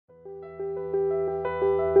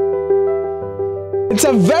It's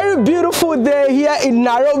a very beautiful day here in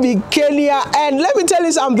Nairobi, Kenya, and let me tell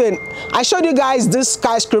you something. I showed you guys these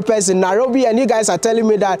skyscrapers in Nairobi and you guys are telling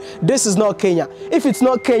me that this is not Kenya. If it's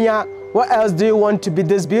not Kenya, what else do you want to be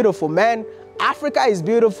this beautiful, man? Africa is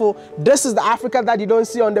beautiful. This is the Africa that you don't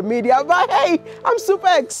see on the media. But hey, I'm super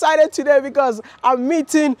excited today because I'm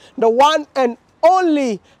meeting the one and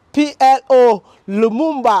only PLO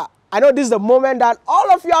Lumumba. I know this is the moment that all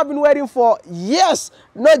of you have been waiting for. Yes,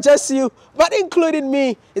 not just you, but including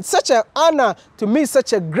me. It's such an honor to meet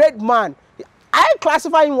such a great man. I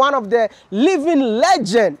classify him one of the living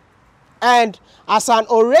legend. And as an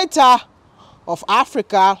orator of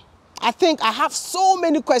Africa, I think I have so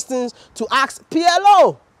many questions to ask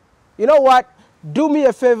PLO. You know what? Do me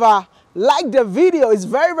a favor. Like the video. It's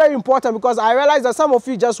very, very important because I realize that some of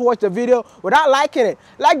you just watch the video without liking it.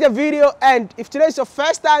 Like the video, and if today is your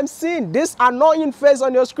first time seeing this annoying face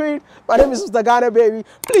on your screen, my name is Mr. Ghana Baby.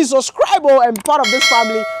 Please subscribe and be part of this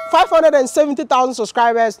family. 570,000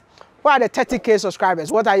 subscribers. What are the 30K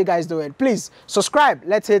subscribers? What are you guys doing? Please subscribe.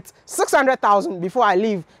 Let's hit 600,000 before I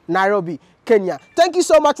leave Nairobi, Kenya. Thank you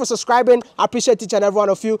so much for subscribing. I appreciate each and every one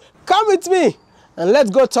of you. Come with me and let's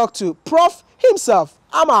go talk to Prof himself.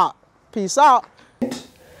 I'm out. Peace out.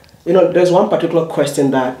 You know, there's one particular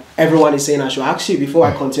question that everyone is saying I should ask you before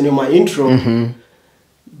I continue my intro.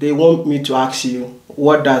 They want me to ask you,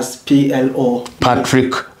 what does PLO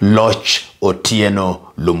Patrick Loch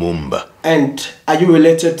Otieno Lumumba. And are you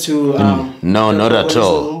related to... no, not at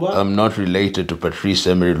all. I'm not related to Patrice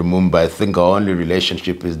Emery Lumumba. I think our only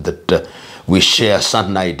relationship is that we share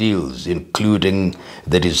certain ideals, including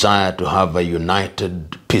the desire to have a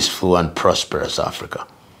united, peaceful, and prosperous Africa.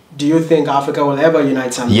 Do you think Africa will ever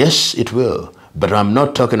unite someday? Yes, it will. But I'm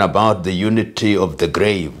not talking about the unity of the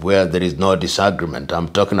grave where there is no disagreement. I'm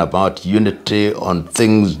talking about unity on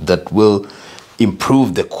things that will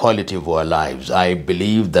improve the quality of our lives. I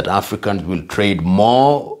believe that Africans will trade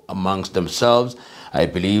more amongst themselves. I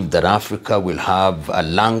believe that Africa will have a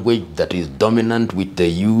language that is dominant which they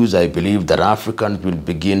use. I believe that Africans will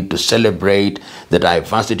begin to celebrate the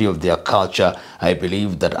diversity of their culture. I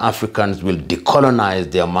believe that Africans will decolonize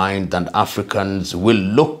their mind and Africans will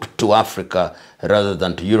look to Africa rather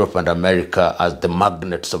than to Europe and America as the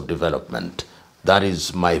magnets of development. That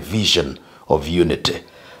is my vision of unity.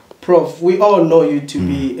 Prof, we all know you to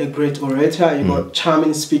be a great orator. You got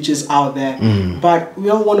charming speeches out there. But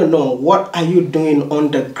we all want to know, what are you doing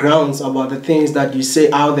on the grounds about the things that you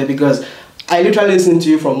say out there? Because I literally listen to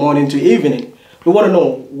you from morning to evening. We want to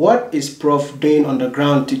know, what is Prof doing on the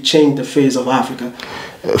ground to change the face of Africa?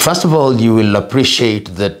 First of all, you will appreciate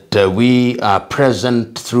that we are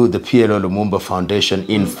present through the PLO Lumumba Foundation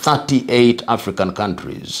in 38 African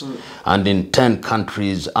countries and in 10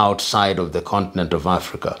 countries outside of the continent of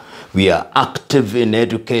Africa. We are active in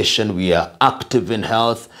education, we are active in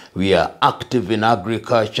health, we are active in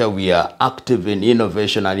agriculture, we are active in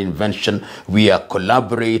innovation and invention, we are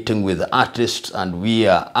collaborating with artists, and we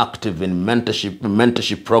are active in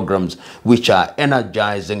mentorship programs which are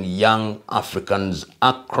energizing young Africans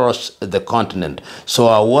across the continent. So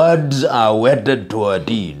our words are wedded to our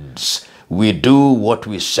deeds. We do what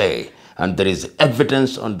we say. And there is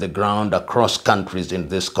evidence on the ground across countries in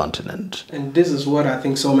this continent. And this is what I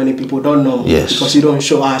think so many people don't know. Yes. Because you don't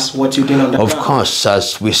show us what you do on the ground. Of course,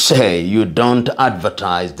 as we say, you don't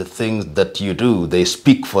advertise the things that you do. They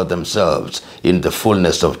speak for themselves in the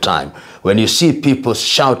fullness of time. When you see people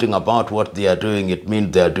shouting about what they are doing, it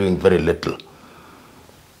means they are doing very little.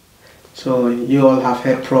 So you all have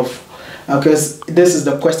heard Prof. Because this is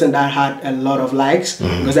the question that had a lot of likes,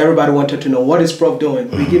 because everybody wanted to know, what is Prof doing?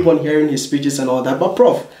 We keep on hearing his speeches and all that. But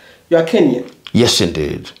Prof, you are Kenyan. Yes,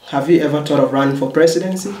 indeed. Have you ever thought of running for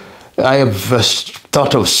presidency? I have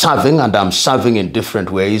thought of serving, and I'm serving in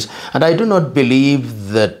different ways. And I do not believe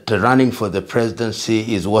that running for the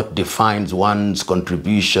presidency is what defines one's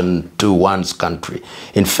contribution to one's country.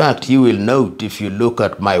 In fact, you will note, if you look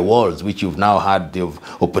at my walls, which you've now had the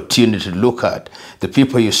opportunity to look at, the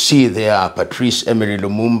people you see there are Patrice Emery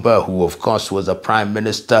Lumumba, who of course was a prime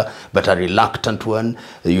minister, but a reluctant one.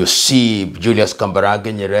 You see Julius Kambarage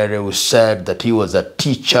Nyerere, who said that he was a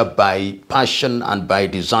teacher by passion and by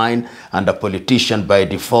design, and a politician by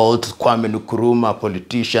default. Kwame Nkrumah, a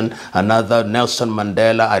politician. Another, Nelson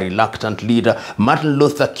Mandela, a reluctant leader. Martin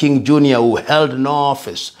Luther King Jr., who held no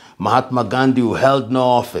office. Mahatma Gandhi, who held no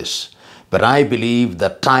office. But I believe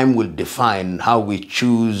that time will define how we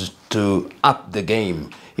choose to up the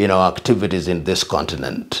game in our activities in this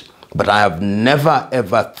continent. But I have never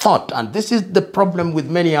ever thought, and this is the problem with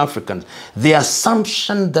many Africans, the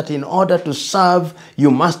assumption that in order to serve,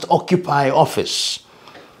 you must occupy office.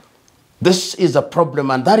 This is a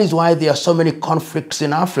problem, and that is why there are so many conflicts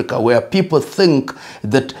in Africa, where people think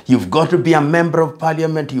that you've got to be a member of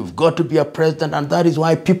parliament, you've got to be a president, and that is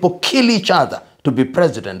why people kill each other to be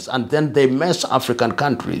presidents, and then they mess African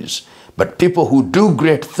countries. But people who do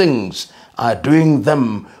great things are doing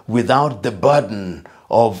them without the burden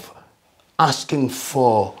of asking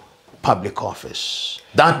for public office.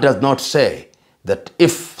 That does not say that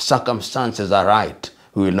if circumstances are right,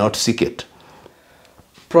 we will not seek it.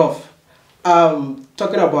 Prof,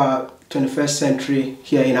 talking about 21st century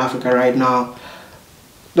here in Africa right now,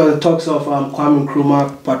 there are the talks of Kwame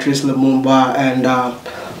Nkrumah, Patrice Lumumba, and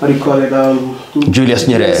what do you call it? Julius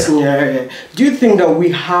Nyerere. Do you think that we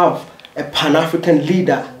have a Pan-African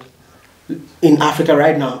leader in Africa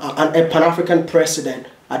right now, and a Pan-African president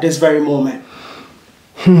at this very moment?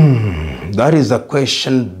 That is a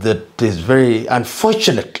question that is very,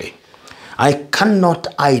 unfortunately, I cannot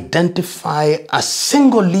identify a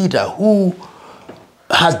single leader who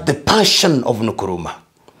has the passion of Nkrumah,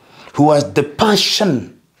 who has the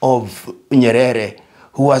passion of Nyerere,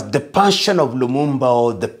 who has the passion of Lumumba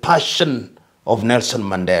or the passion of Nelson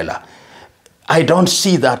Mandela. I don't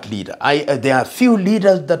see that leader. There are few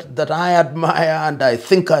leaders that I admire and I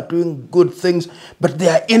think are doing good things, but they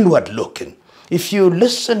are inward looking. If you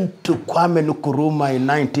listen to Kwame Nkrumah in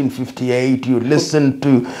 1958, you listen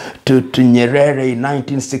to Nyerere in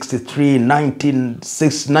 1963,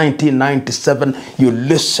 1997, you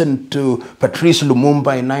listen to Patrice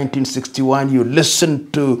Lumumba in 1961, you listen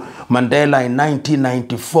to Mandela in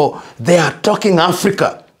 1994, they are talking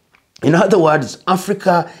Africa. In other words,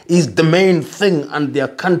 Africa is the main thing and their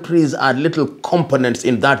countries are little components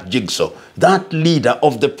in that jigsaw. That leader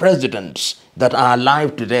of the presidents that are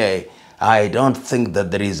alive today, I don't think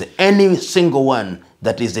that there is any single one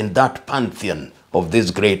that is in that pantheon of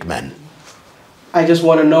these great men. I just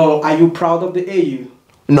want to know, are you proud of the AU?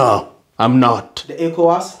 No, I'm not. The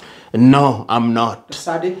ECOWAS? No, I'm not. The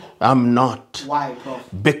SADC? I'm not. Why, Prof?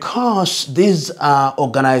 Because these are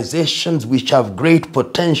organizations which have great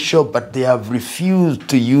potential, but they have refused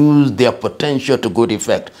to use their potential to good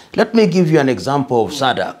effect. Let me give you an example of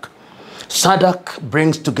SADC. SADC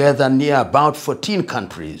brings together near about 14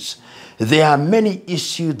 countries. There are many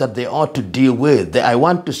issues that they ought to deal with. I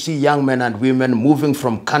want to see young men and women moving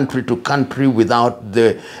from country to country without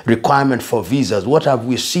the requirement for visas. What have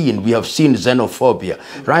we seen? We have seen xenophobia.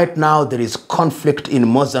 Right now, there is conflict in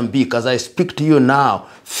Mozambique. As I speak to you now,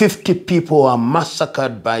 50 people are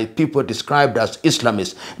massacred by people described as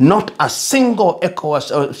Islamists. Not a single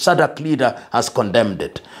ECOWAS or SADC leader has condemned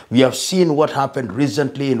it. We have seen what happened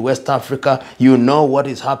recently in West Africa. You know what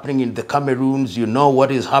is happening in the Cameroons. You know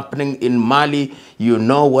what is happening in Mali. You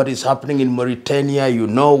know what is happening in Mauritania. You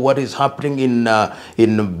know what is happening in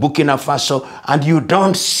Burkina Faso. And you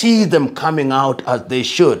don't see them coming out as they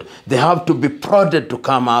should. They have to be prodded to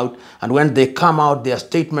come out. And when they come out, their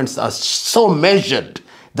statements are so measured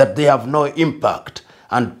that they have no impact.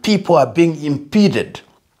 And people are being impeded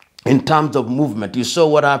in terms of movement. You saw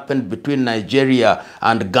what happened between Nigeria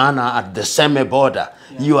and Ghana at the Seme border.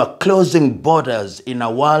 Yeah. You are closing borders in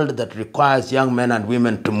a world that requires young men and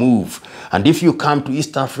women to move. And if you come to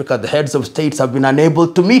East Africa, the heads of states have been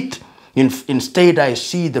unable to meet. Instead, I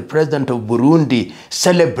see the president of Burundi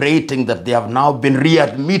celebrating that they have now been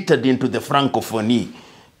readmitted into the Francophonie.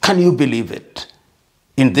 Can you believe it?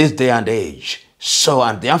 In this day and age. So,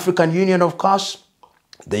 and the African Union, of course,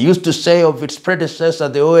 they used to say of its predecessor,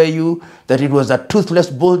 the OAU, that it was a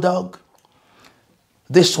toothless bulldog.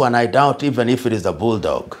 This one, I doubt even if it is a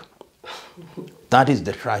bulldog. That is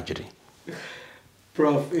the tragedy.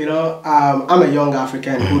 Prof, you know, I'm a young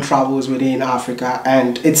African who travels within Africa,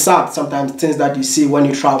 and it's sad sometimes things that you see when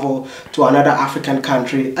you travel to another African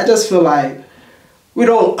country. I just feel like we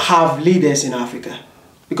don't have leaders in Africa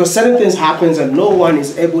because certain things happen and no one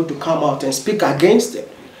is able to come out and speak against it.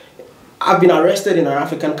 I've been arrested in an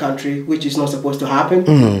African country, which is not supposed to happen.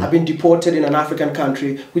 I've been deported in an African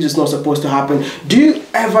country, which is not supposed to happen. Do you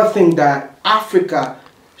ever think that Africa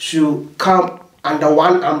should come under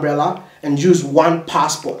one umbrella and use one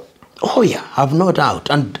passport? Oh yeah, I've no doubt.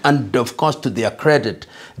 And of course, to their credit,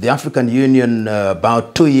 the African Union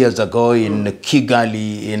about 2 years ago in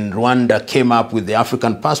Kigali in Rwanda came up with the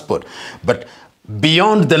African passport. But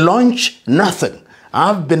beyond the launch, nothing.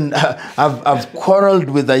 I've quarreled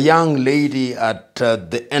with a young lady at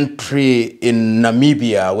the entry in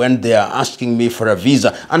Namibia when they are asking me for a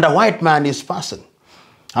visa and a white man is passing.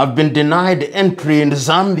 I've been denied entry in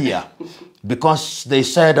Zambia because they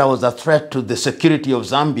said I was a threat to the security of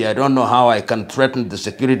Zambia. I don't know how I can threaten the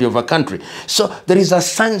security of a country. So there is a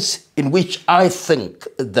sense in which I think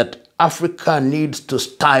that Africa needs to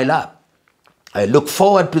style up. I look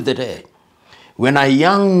forward to the day When a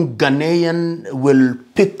young Ghanaian will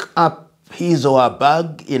pick up his or her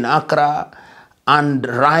bag in Accra and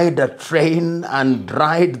ride a train and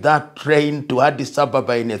ride that train to Addis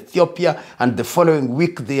Ababa in Ethiopia, and the following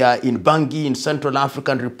week they are in Bangui in Central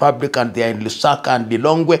African Republic, and they are in Lusaka and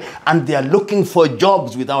Lilongwe, and they are looking for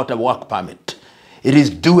jobs without a work permit. It is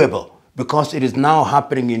doable because it is now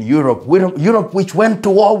happening in Europe. Europe, which went to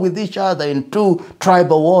war with each other in two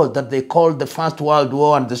tribal wars that they called the First World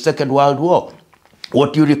War and the Second World War.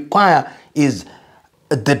 What you require is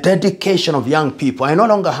the dedication of young people. I no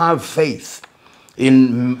longer have faith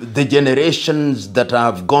in the generations that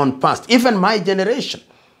have gone past. Even my generation,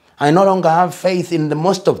 I no longer have faith in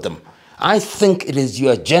most of them. I think it is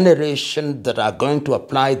your generation that are going to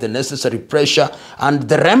apply the necessary pressure, and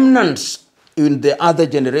the remnants in the other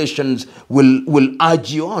generations will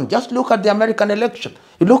urge you on. Just look at the American election.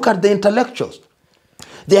 You look at the intellectuals.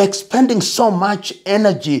 They are expending so much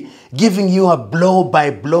energy giving you a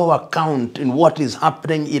blow-by-blow account in what is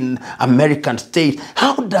happening in American states.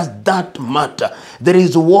 How does that matter? There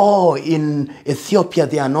is war in Ethiopia,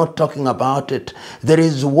 they are not talking about it. There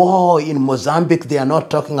is war in Mozambique, they are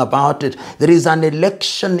not talking about it. There is an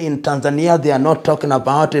election in Tanzania, they are not talking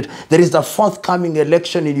about it. There is a forthcoming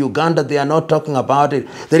election in Uganda, they are not talking about it.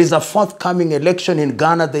 There is a forthcoming election in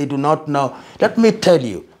Ghana, they do not know. Let me tell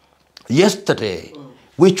you, yesterday,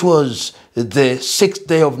 which was the 6th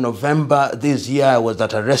day of November this year, I was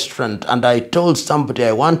at a restaurant and I told somebody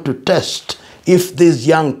I want to test if these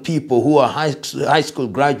young people who are high school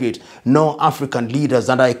graduates know African leaders.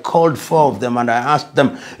 And I called 4 of them and I asked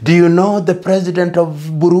them, do you know the president of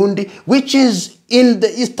Burundi, which is in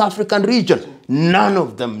the East African region? None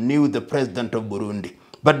of them knew the president of Burundi,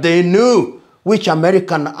 but they knew which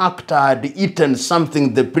American actor had eaten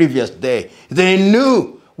something the previous day. They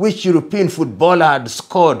knew which European footballer had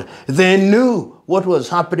scored. They knew what was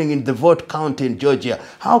happening in the vote count in Georgia.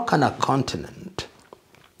 How can a continent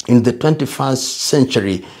in the 21st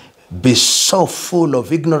century be so full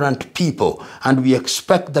of ignorant people, and we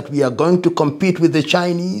expect that we are going to compete with the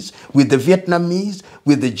Chinese, with the Vietnamese,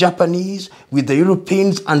 with the Japanese, with the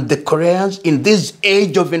Europeans and the Koreans in this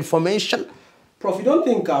age of information? Prof, you don't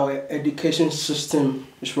think our education system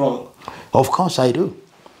is wrong? Of course I do.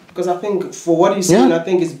 Because I think, for what he's saying, I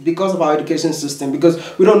think it's because of our education system, because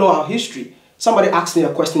we don't know our history. Somebody asked me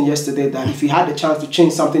a question yesterday that if you had the chance to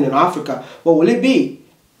change something in Africa, what will it be?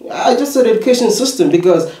 I just said education system,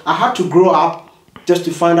 because I had to grow up just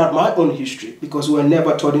to find out my own history, because we were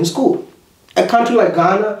never taught in school. A country like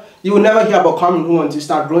Ghana, you will never hear about Cameroon until you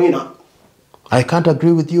start growing up. I can't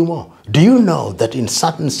agree with you more. Do you know that in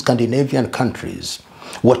certain Scandinavian countries,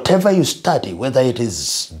 whatever you study, whether it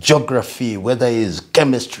is geography, whether it is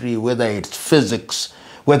chemistry, whether it's physics,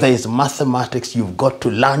 whether it's mathematics, you've got to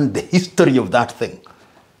learn the history of that thing.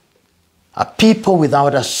 A people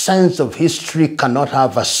without a sense of history cannot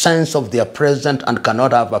have a sense of their present and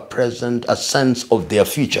cannot have a sense of their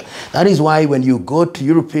future. That is why when you go to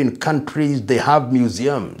European countries, they have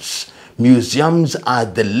museums. Museums are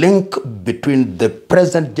the link between the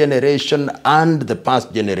present generation and the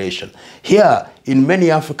past generation. Here, in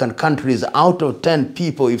many African countries, out of 10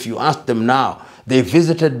 people, if you ask them now, they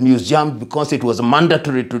visited museums because it was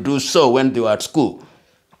mandatory to do so when they were at school.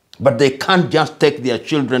 But they can't just take their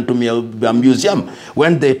children to a museum.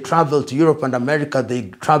 When they travel to Europe and America, they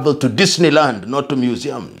travel to Disneyland, not to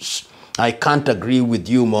museums. I can't agree with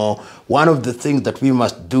you more. One of the things that we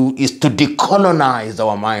must do is to decolonize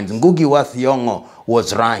our minds. Ngugi wa Thiong'o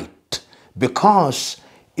was right, because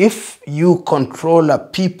if you control a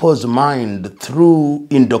people's mind through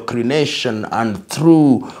indoctrination and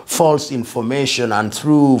through false information and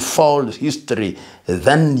through false history,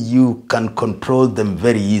 then you can control them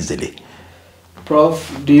very easily.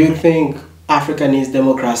 Prof, do you think Africa needs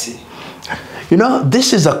democracy? You know,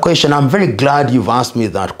 this is a question, I'm very glad you've asked me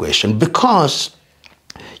that question, because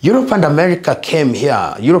Europe and America came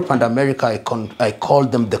here. Europe and America, I call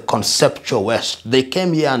them the conceptual West. They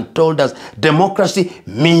came here and told us democracy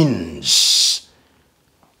means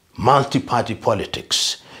multi-party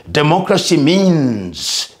politics. Democracy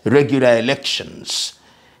means regular elections.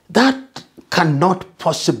 That cannot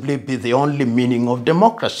possibly be the only meaning of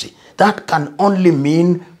democracy. That can only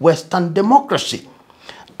mean Western democracy.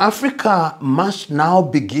 Africa must now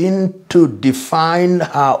begin to define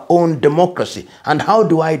her own democracy. And how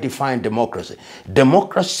do I define democracy?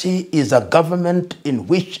 Democracy is a government in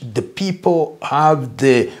which the people have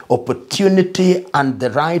the opportunity and the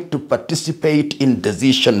right to participate in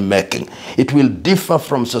decision making. It will differ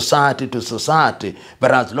from society to society,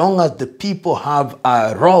 but as long as the people have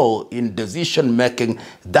a role in decision making,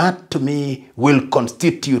 that to me will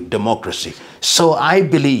constitute democracy. So I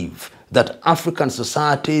believe that African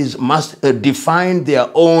societies must define their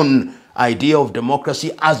own idea of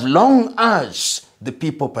democracy as long as the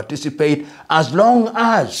people participate, as long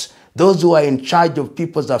as those who are in charge of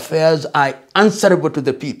people's affairs are answerable to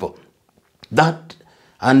the people. That,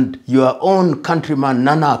 and your own countryman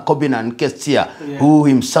Nana Kobina Nketsia, who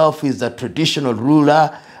himself is a traditional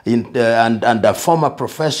ruler and a former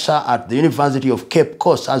professor at the University of Cape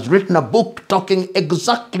Coast, has written a book talking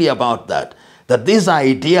exactly about that. That this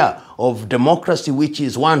idea of democracy, which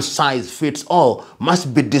is one size fits all,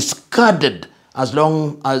 must be discarded as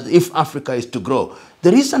long as if Africa is to grow.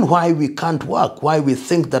 The reason why we can't work, why we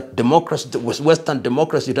think that democracy, Western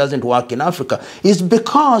democracy doesn't work in Africa, is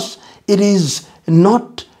because it is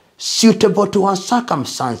not suitable to our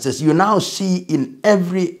circumstances. You now see in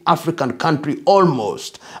every African country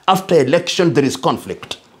almost, after election there is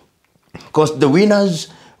conflict. Because the winners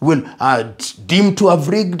are deemed to have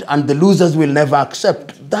rigged and the losers will never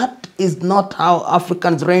accept. That is not how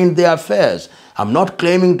Africans reign their affairs. I'm not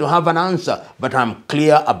claiming to have an answer, but I'm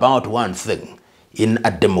clear about one thing. In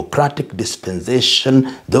a democratic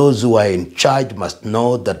dispensation, those who are in charge must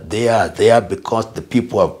know that they are there because the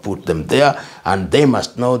people have put them there, and they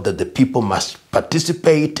must know that the people must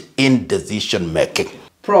participate in decision making.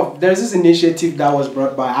 Prof, there's this initiative that was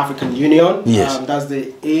brought by African Union. Yes. That's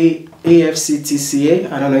the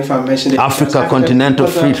AFCTCA. I don't know if I mentioned it. Africa Continental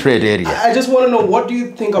Free Trade Area. I just want to know, what do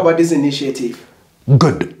you think about this initiative?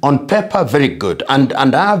 Good. On paper, very good. And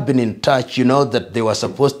I have been in touch. You know that they were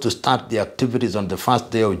supposed to start the activities on the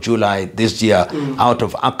 1st day of July this year out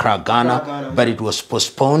of Accra, Ghana, but it was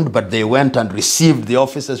postponed. But they went and received the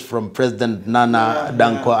officers from President Nana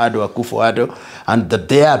Dankwa-Addo Akufo-Addo, and that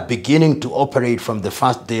they are beginning to operate from the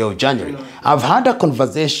 1st day of January. I've had a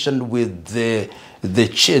conversation with the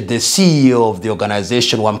CEO of the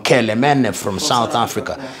organization, Wamkele Mene from South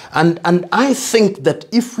Africa. And I think that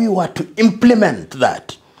if we were to implement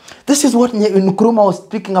that, this is what Nkrumah was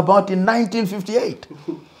speaking about in 1958.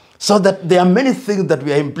 So that there are many things that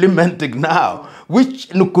we are implementing now, which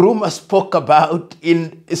Nkrumah spoke about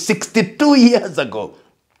in 62 years ago.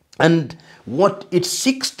 And what it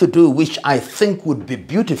seeks to do, which I think would be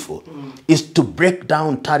beautiful, is to break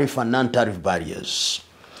down tariff and non-tariff barriers.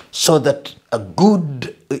 So that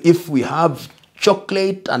if we have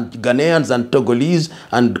chocolate, and Ghanaians and Togolese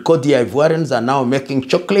and Cote d'Ivoirians are now making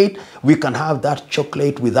chocolate, we can have that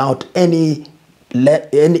chocolate without any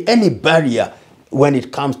barrier when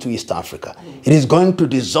it comes to East Africa. It is going to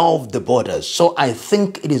dissolve the borders. So I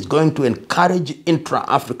think it is going to encourage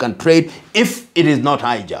intra-African trade if it is not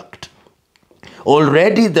hijacked.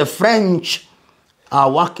 Already the French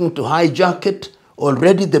are working to hijack it.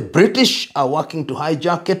 Already the British are working to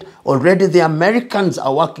hijack it. Already the Americans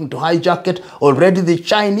are working to hijack it. Already the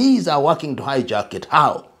Chinese are working to hijack it.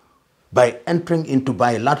 How? By entering into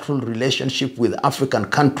bilateral relationship with African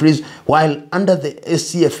countries, while under the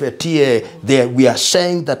ACFTA, we are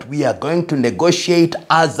saying that we are going to negotiate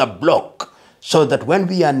as a bloc, so that when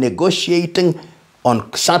we are negotiating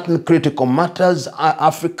on certain critical matters,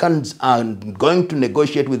 Africans are going to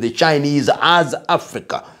negotiate with the Chinese as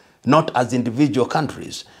Africa, not as individual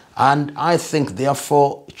countries. And I think,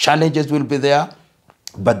 therefore, challenges will be there,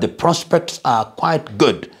 but the prospects are quite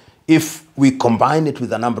good if we combine it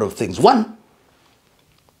with a number of things. One,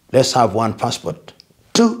 let's have one passport.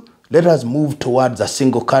 Two, let us move towards a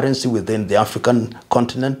single currency within the African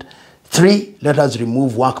continent. Three, let us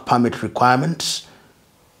remove work permit requirements.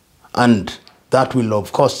 And that will,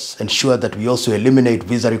 of course, ensure that we also eliminate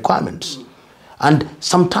visa requirements. And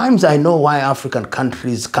sometimes I know why African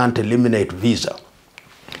countries can't eliminate visa,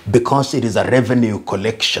 because it is a revenue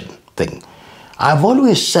collection thing. I've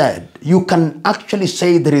always said you can actually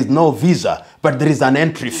say there is no visa, but there is an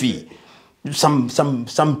entry fee, some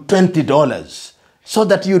 $20, so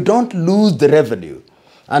that you don't lose the revenue.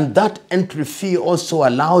 And that entry fee also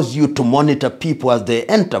allows you to monitor people as they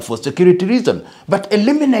enter for security reasons, but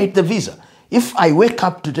eliminate the visa. If I wake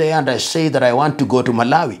up today and I say that I want to go to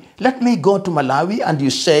Malawi, let me go to Malawi, and you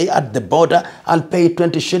say at the border, I'll pay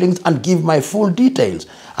 20 shillings and give my full details.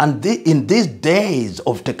 And in these days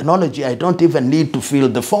of technology, I don't even need to fill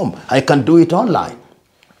the form. I can do it online.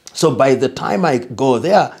 So by the time I go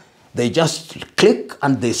there, they just click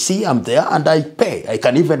and they see I'm there and I pay. I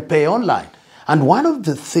can even pay online. And one of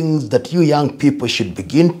the things that you young people should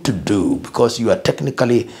begin to do, because you are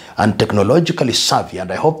technically and technologically savvy,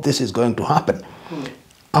 and I hope this is going to happen,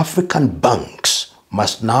 African banks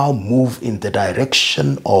must now move in the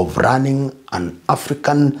direction of running an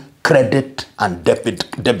African credit and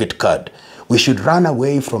debit card. We should run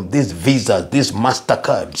away from these visas, these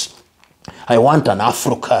MasterCards. I want an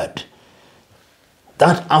Afro card.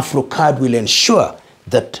 That Afro card will ensure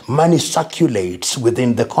that money circulates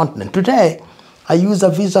within the continent. Today, I use a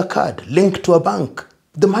Visa card linked to a bank.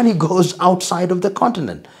 The money goes outside of the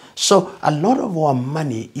continent. So a lot of our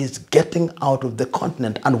money is getting out of the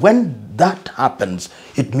continent. And when that happens,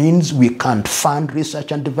 it means we can't fund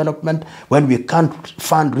research and development. When we can't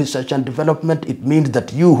fund research and development, it means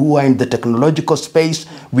that you who are in the technological space,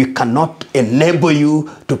 we cannot enable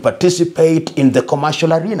you to participate in the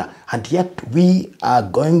commercial arena. And yet we are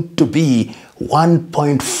going to be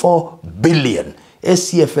 1.4 billion.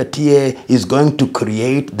 ACFTA is going to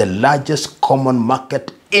create the largest common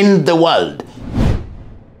market in the world.